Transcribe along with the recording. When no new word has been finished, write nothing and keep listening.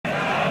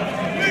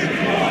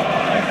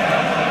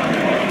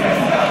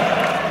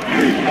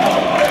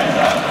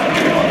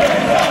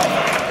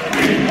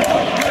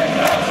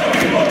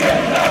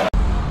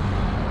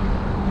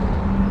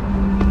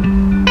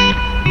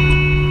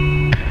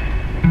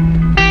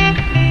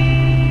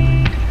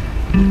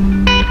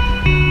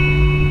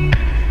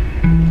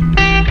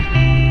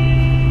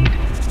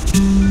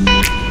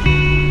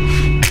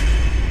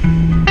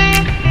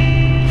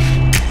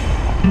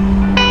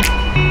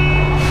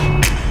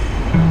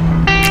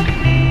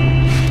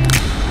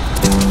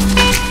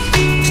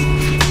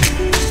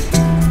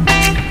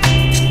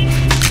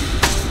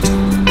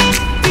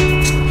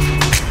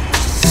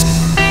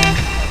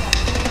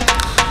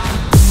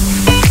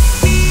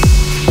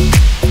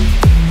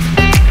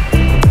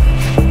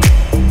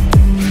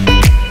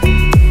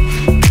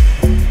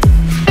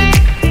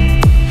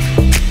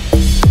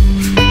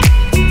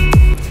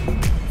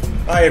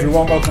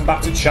everyone, welcome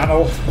back to the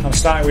channel. I'm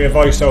starting with a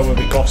voiceover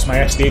because my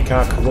SD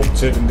card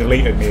corrupted and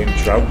deleted the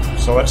intro,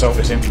 so let's hope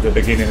this isn't the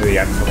beginning of the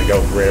end when we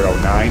go for Euro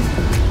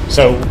 9.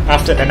 So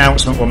after the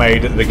announcement were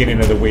made at the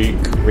beginning of the week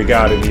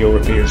regarding the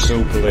European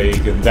Super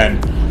League, and then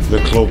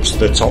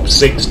the top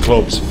 6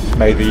 clubs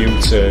made the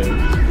U-turn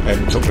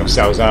and took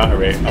themselves out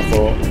of it, I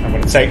thought I'm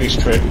going to take this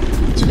trip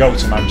to go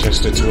to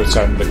Manchester to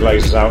attend the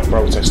GlazersOut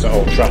protest at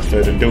Old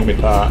Trafford and do my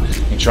part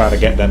in trying to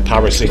get them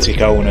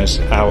parasitic owners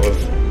out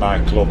of my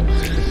club.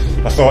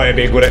 I thought it'd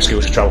be a good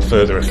excuse to travel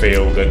further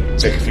afield and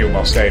take a few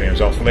more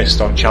stadiums off the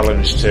list on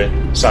challenge to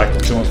cycle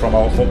to and from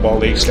all Football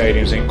League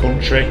stadiums in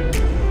country.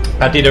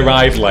 I did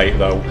arrive late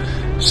though,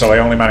 so I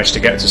only managed to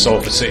get to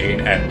Salford City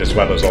in end as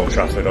well as Old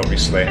Trafford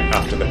obviously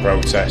after the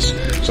protest.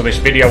 So this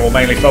video will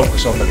mainly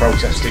focus on the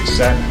protest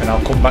itself, and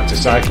I'll come back to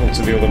cycle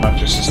to the other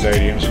Manchester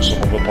stadiums at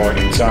some other point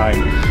in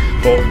time.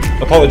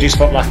 But apologies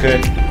for lack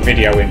of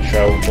video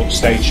intro, but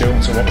stay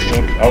tuned to what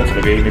should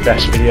hopefully be my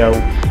best video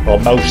or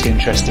most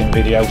interesting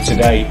video to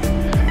date.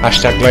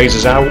 Hashtag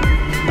GlazersOut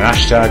and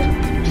hashtag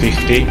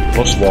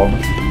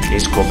 50+1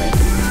 is coming.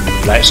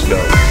 Let's go.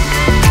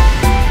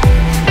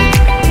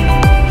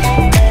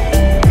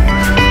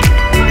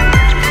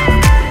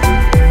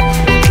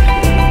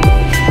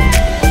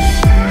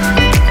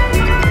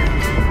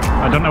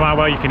 I don't know how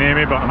well you can hear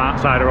me, but I'm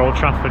outside of Old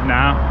Trafford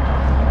now.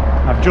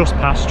 I've just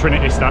passed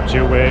Trinity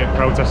statue where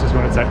protest is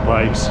going to take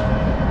place.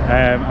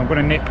 I'm going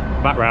to nip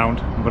back round,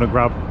 I'm going to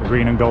grab a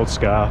green and gold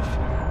scarf,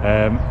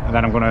 and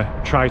then I'm going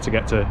to try to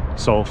get to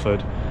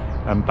Salford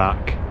and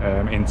back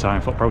in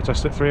time for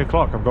protest at 3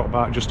 o'clock. I've got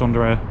about just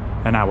under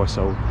an hour,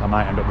 so I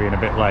might end up being a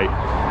bit late,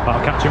 but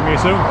I'll catch you with you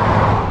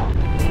soon.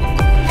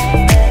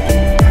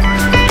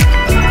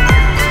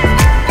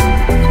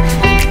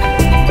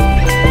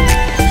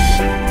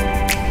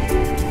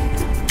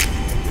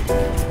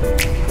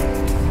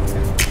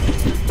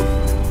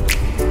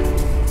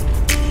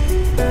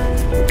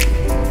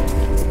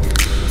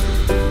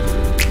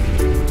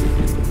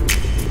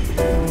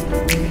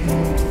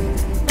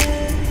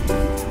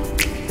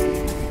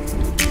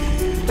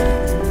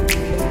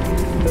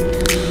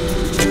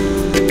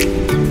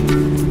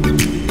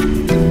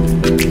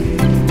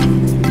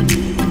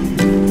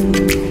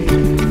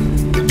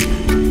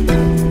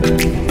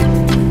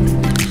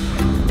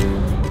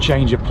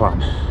 Change of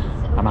plan.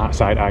 I'm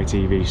outside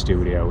ITV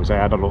Studios. I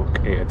had a look,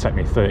 it'd take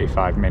me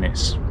 35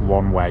 minutes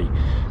one way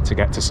to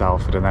get to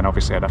Salford, and then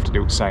obviously I'd have to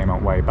do the same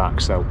on way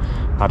back, so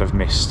I'd have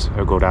missed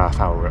a good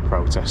half hour at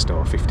protest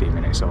or 15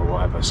 minutes or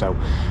whatever. So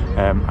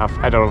I've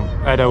head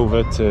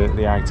over to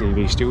the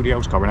ITV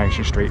Studios,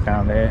 Coronation Street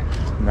down there,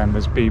 and then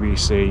there's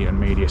BBC and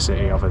Media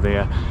City over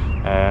there.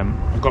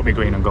 I've got my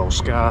green and gold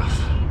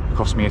scarf.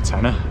 Cost me a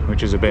tenner,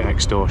 which is a bit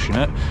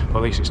extortionate, but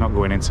at least it's not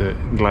going into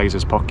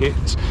Glazers'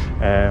 pockets.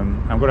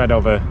 I'm going to head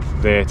over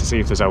there to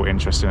see if there's out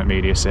interesting at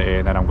Media City,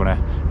 and then I'm going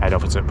to head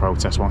over to the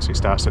protest once it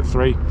starts at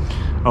 3.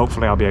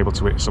 Hopefully I'll be able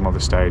to hit some other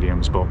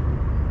stadiums, but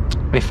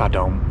if I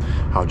don't,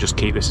 I'll just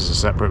keep this as a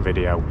separate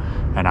video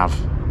and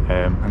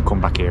and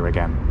come back here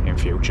again in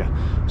future.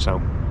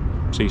 So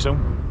see you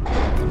soon.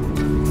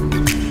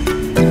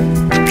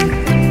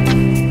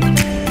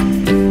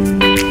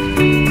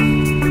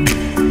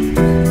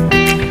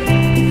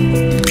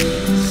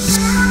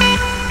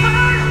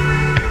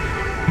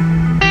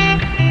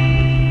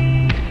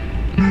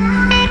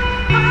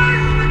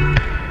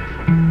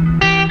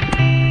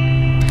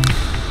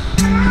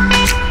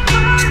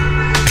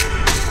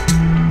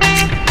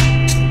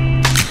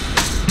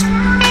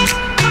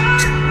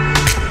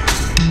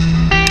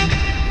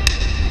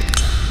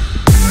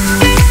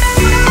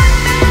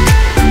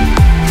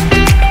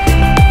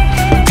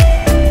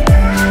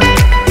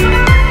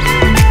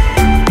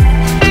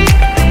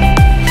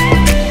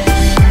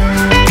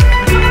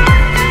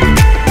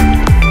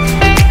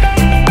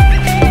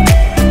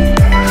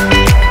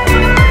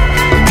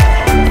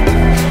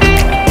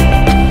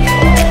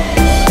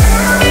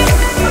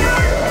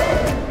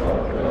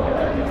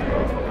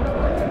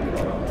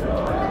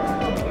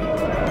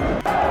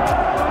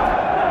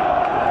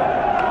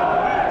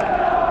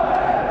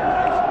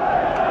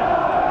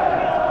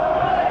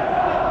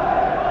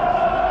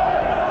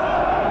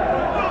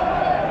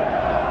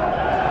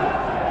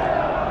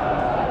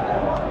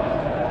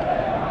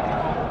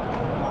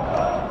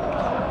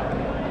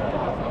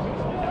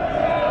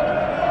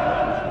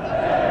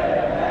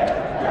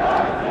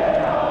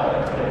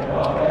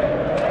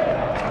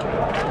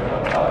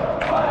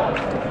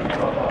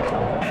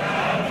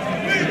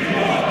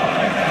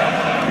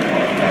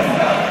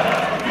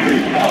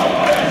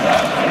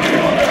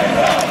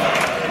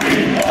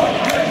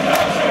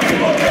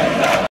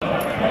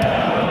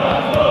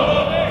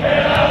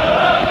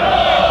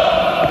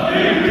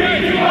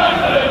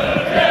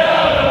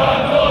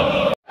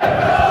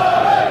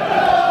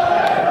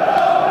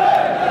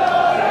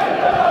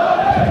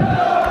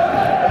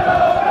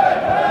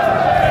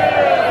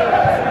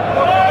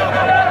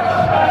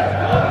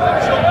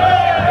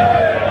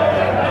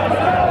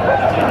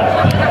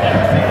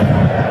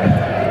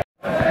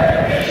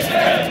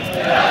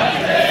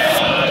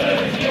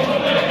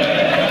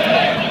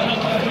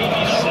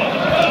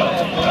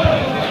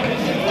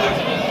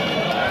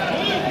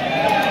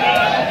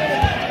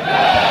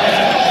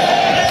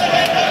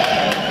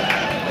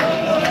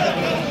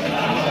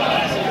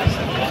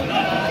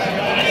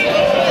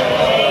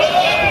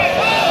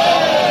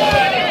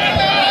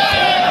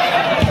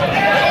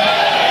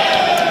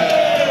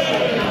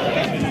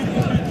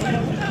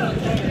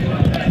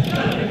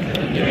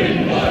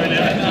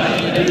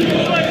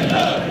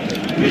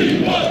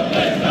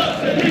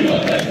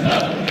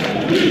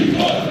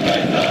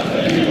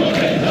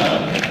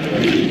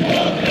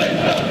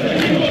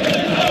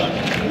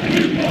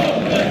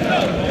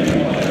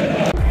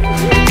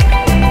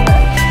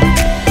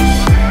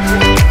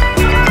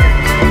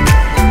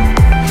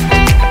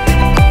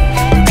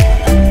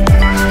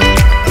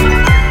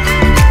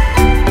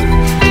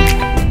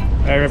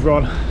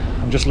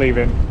 I'm just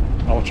leaving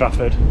Old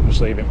Trafford, I'm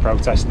just leaving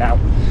protest now.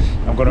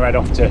 I'm going to head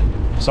off to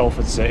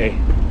Salford City.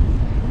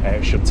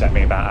 It should take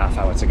me about half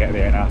hour to get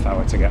there and half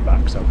hour to get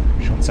back, so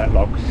it shouldn't take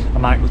long. I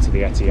might go to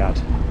the Etihad,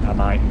 I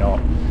might not,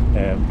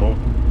 but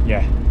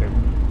yeah,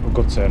 a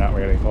good turnout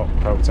really for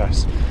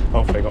protests.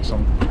 Hopefully got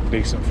some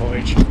decent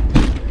footage,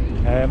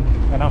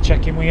 and I'll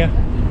check in with you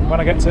when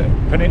I get to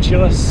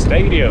Peninsula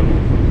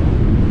Stadium.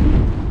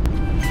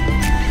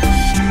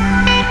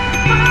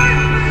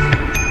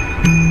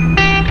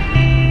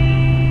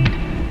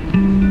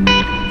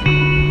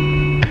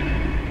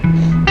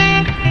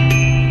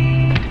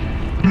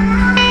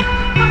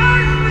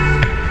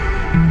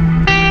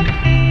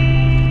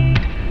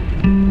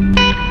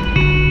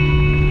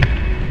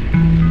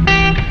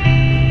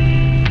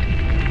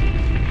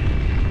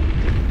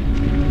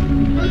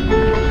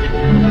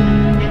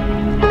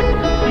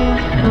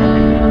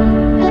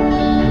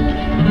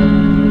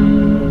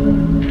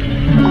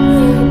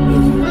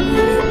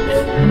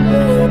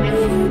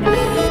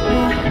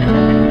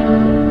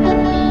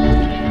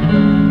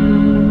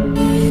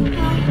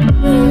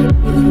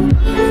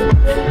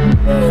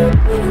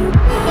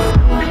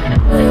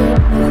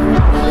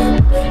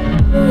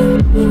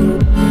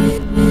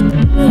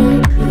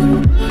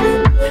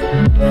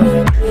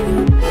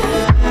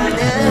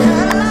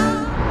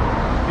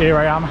 Here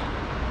I am,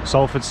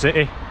 Salford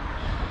City,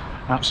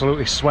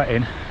 absolutely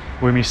sweating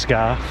with my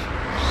scarf.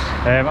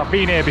 I've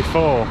been here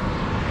before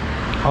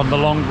on the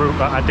long route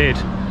that I did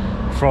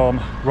from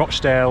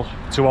Rochdale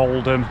to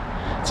Oldham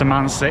to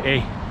Man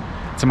City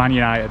to Man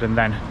United, and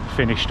then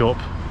finished up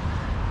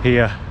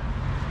here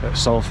at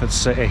Salford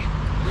City.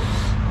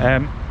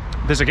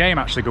 There's a game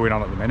actually going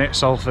on at the minute.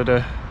 Salford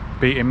are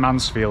beating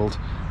Mansfield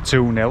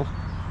 2-0.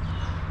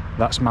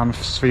 That's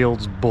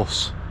Mansfield's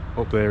bus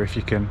up there, if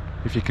you can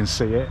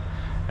see it.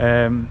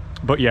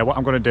 But yeah, what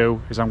I'm going to do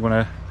is I'm going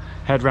to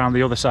head round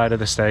the other side of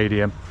the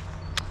stadium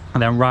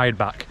and then ride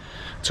back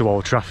to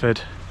Old Trafford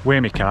where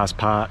my car's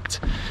parked,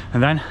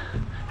 and then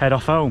head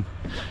off home.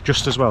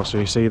 Just as well, so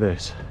you see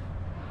this,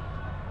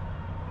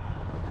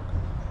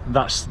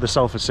 that's the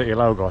Salford City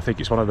logo. I think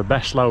it's one of the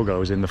best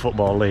logos in the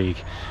Football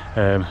League.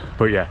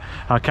 But yeah,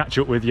 I'll catch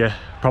up with you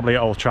probably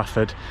at Old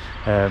Trafford,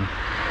 and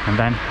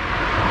then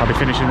I'll be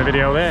finishing the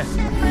video there.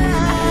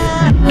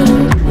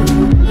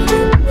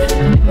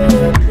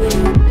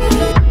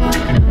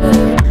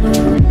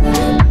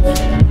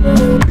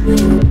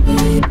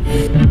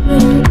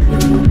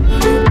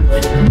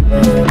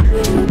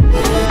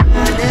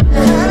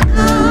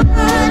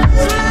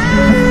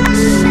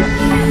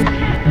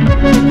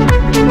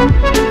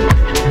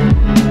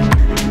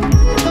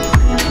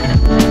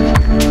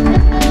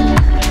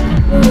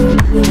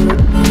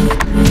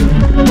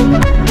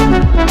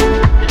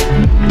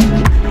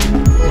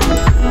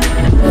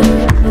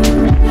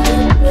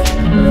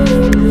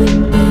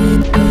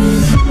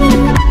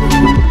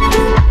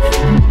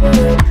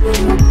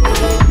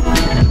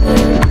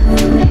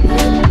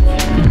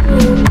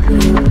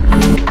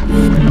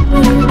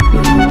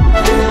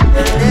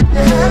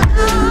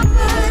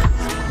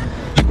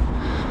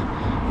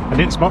 I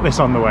didn't spot this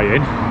on the way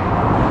in,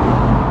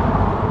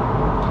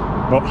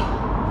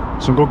 but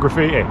some good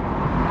graffiti.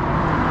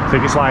 I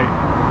think it's like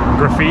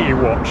graffiti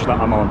watch that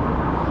I'm on.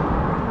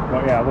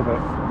 But yeah, I love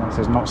it. It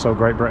says "Not So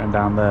Great Britain"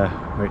 down there,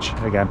 which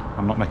again,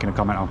 I'm not making a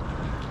comment on.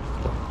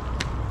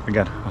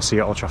 Again, I'll see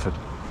you at Old Trafford.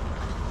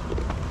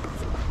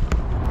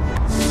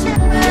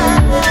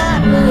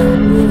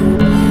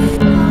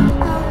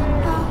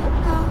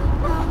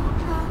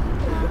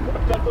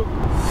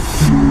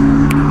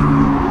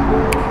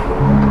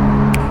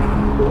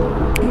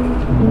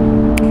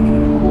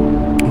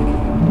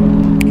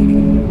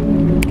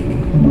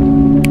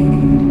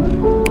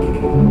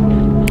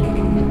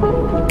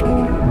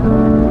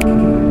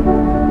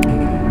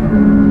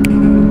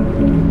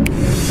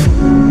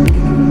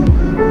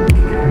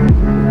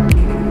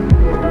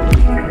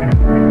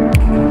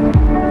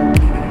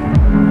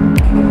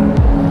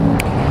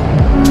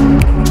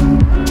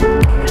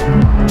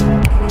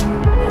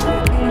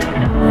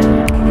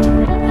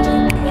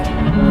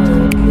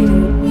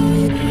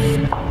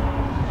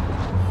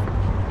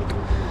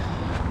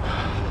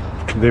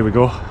 There we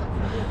go,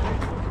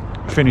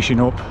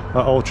 finishing up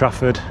at Old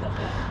Trafford.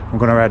 I'm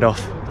going to head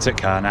off, take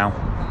car now,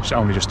 it's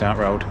only just down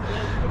the road,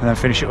 and then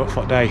finish it up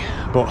for the day.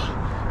 But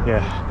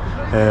yeah,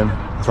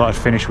 I thought I'd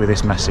finish with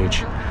this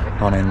message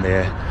on in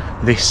there.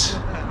 This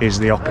is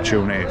the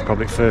opportunity,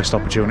 probably first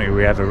opportunity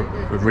we ever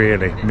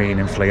really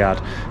meaningfully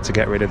had to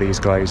get rid of these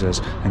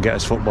Glazers and get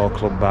us football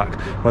club back,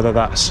 whether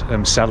that's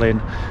selling,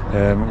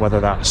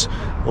 whether that's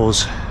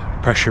us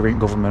pressuring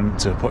government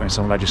to put in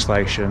some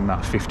legislation,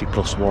 that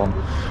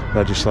 50+1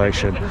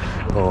 legislation,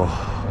 or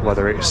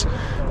whether it's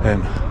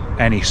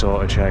any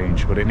sort of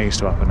change. But it needs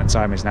to happen, and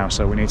time is now,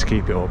 so we need to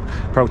keep it up.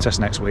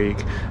 Protest next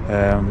week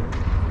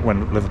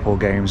when Liverpool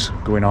game's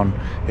going on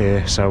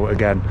here, so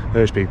again,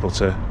 urge people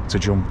to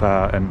jump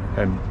out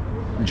and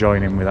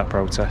join in with that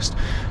protest,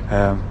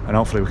 and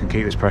hopefully we can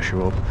keep this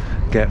pressure up,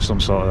 get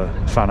some sort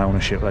of fan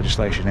ownership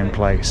legislation in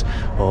place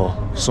or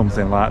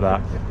something like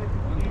that,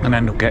 and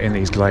end up getting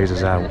these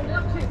Glazers out.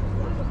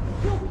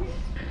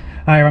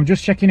 Hi, I'm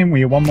just checking in with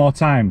you one more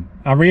time.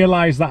 I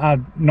realise that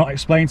I'd not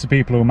explained to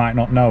people who might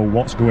not know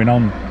what's going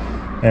on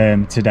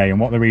today and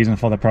what the reason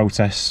for the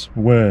protests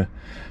were.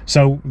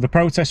 So the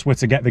protests were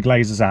to get the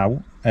Glazers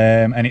out,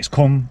 and it's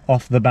come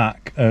off the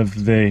back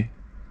of the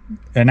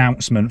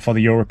announcement for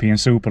the European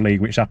Super League,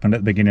 which happened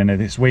at the beginning of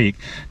this week.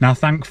 Now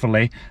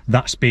thankfully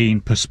that's been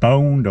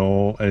postponed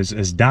or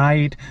has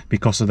died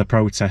because of the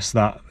protests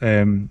that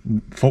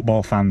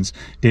football fans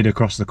did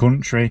across the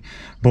country,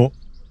 but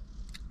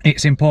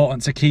it's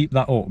important to keep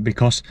that up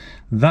because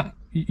that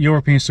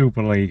European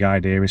Super League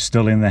idea is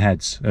still in the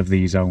heads of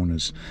these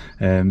owners.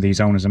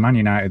 These owners are Man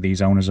United, these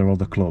owners are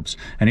other clubs,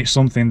 and it's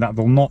something that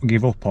they'll not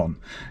give up on.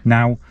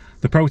 Now,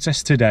 the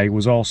protest today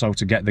was also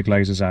to get the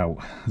Glazers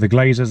out. The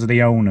Glazers are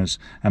the owners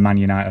of Man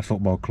United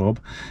Football Club.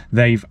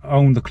 They've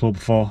owned the club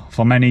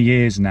for many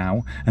years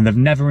now, and they've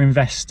never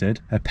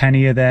invested a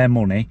penny of their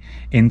money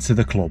into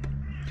the club.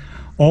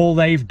 All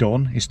they've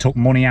done is took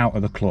money out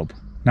of the club.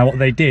 Now what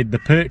they did, they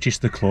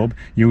purchased the club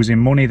using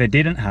money they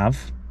didn't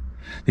have.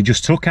 They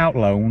just took out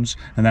loans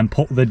and then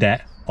put the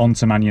debt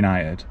onto Man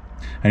United.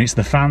 And it's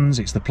the fans,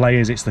 it's the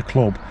players, it's the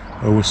club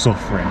who are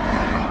suffering.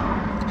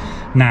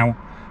 Now,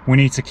 we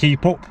need to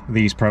keep up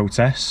these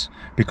protests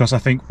because I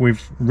think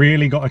we've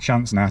really got a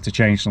chance now to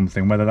change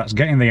something, whether that's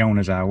getting the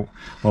owners out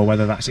or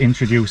whether that's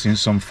introducing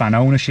some fan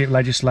ownership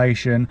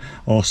legislation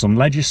or some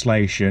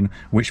legislation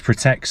which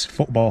protects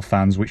football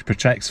fans, which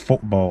protects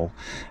football.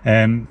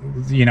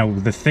 You know,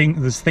 there's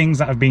things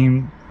that have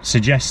been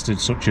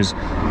suggested such as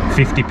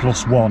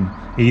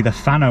 50+1, either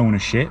fan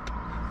ownership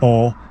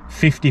or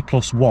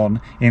 50+1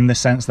 in the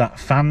sense that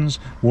fans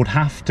would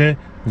have to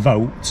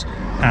vote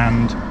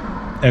and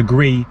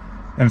agree,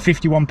 and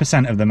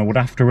 51% of them would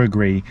have to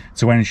agree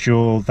to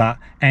ensure that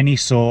any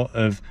sort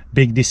of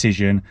big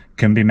decision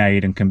can be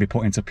made and can be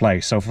put into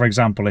place. So for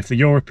example, if the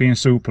European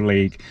Super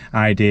League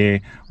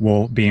idea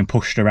were being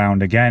pushed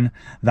around again,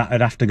 that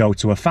would have to go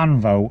to a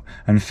fan vote,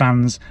 and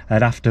fans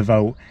would have to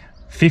vote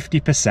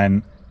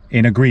 50%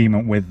 in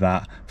agreement with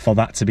that for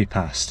that to be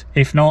passed.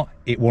 If not,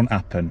 it won't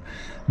happen.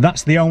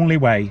 That's the only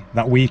way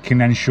that we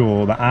can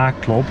ensure that our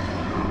club,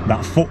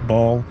 that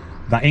football,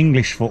 that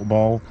English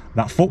football,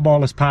 that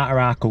football as part of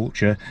our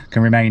culture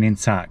can remain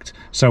intact.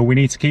 So we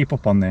need to keep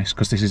up on this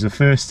because this is the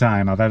first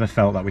time I've ever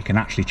felt that we can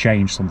actually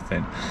change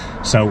something.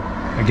 So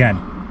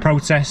again,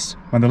 protest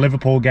when the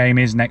Liverpool game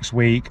is next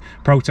week,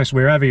 protest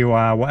wherever you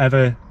are,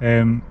 whatever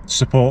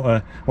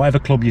supporter, whatever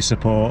club you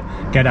support,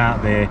 get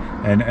out there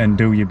and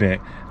do your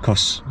bit,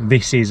 because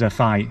this is a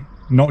fight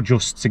not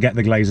just to get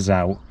the Glazers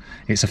out,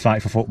 it's a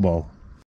fight for football.